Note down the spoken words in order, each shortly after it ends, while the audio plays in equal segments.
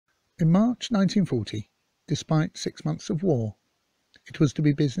In March 1940, despite 6 months of war, it was to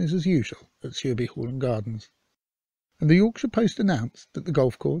be business as usual at Sewerby Hall and Gardens, and the Yorkshire Post announced that the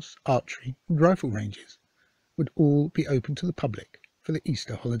golf course, archery and rifle ranges would all be open to the public for the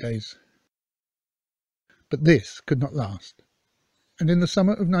Easter holidays. But this could not last, and in the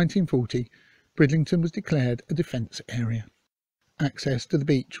summer of 1940, Bridlington was declared a defence area. Access to the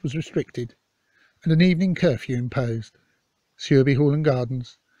beach was restricted, and an evening curfew imposed. Sewerby Hall and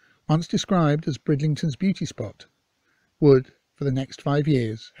Gardens, once described as Bridlington's beauty spot, would, for the next 5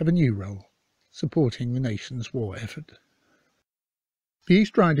 years, have a new role, supporting the nation's war effort. The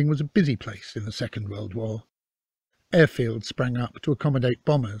East Riding was a busy place in the Second World War. Airfields sprang up to accommodate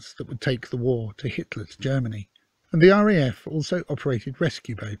bombers that would take the war to Hitler's Germany, and the RAF also operated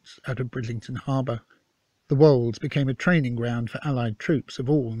rescue boats out of Bridlington harbour. The Wolds became a training ground for Allied troops of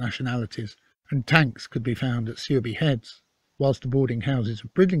all nationalities, and tanks could be found at Sewerby Heads, whilst the boarding houses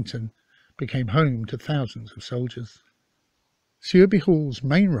of Bridlington became home to thousands of soldiers. Sewerby Hall's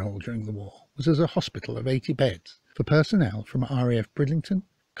main role during the war was as a hospital of 80 beds for personnel from RAF Bridlington,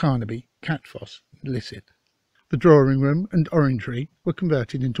 Carnaby, Catfoss and Lisset. The drawing room and orangery were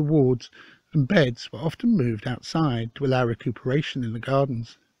converted into wards, and beds were often moved outside to allow recuperation in the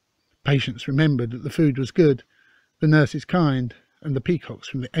gardens. Patients remembered that the food was good, the nurses kind, and the peacocks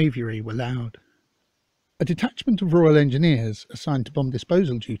from the aviary were loud. A detachment of Royal Engineers assigned to bomb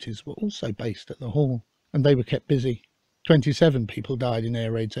disposal duties were also based at the hall, and they were kept busy. 27 people died in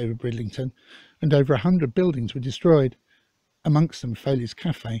air raids over Bridlington, and over 100 buildings were destroyed, amongst them Foley's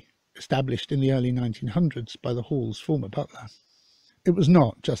Cafe, established in the early 1900s by the hall's former butler. It was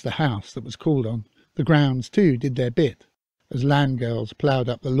not just the house that was called on. The grounds too did their bit, as land girls ploughed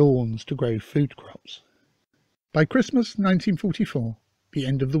up the lawns to grow food crops. By Christmas 1944, the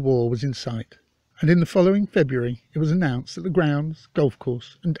end of the war was in sight, and in the following February it was announced that the grounds, golf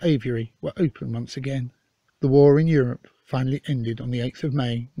course and aviary were open once again. The war in Europe finally ended on the 8th of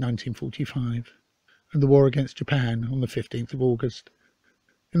May 1945, and the war against Japan on the 15th of August.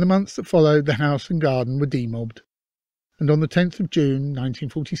 In the months that followed, the house and garden were demobbed, and on the 10th of June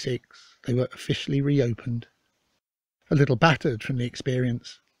 1946 they were officially reopened. A little battered from the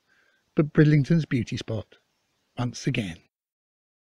experience, but Bridlington's beauty spot once again.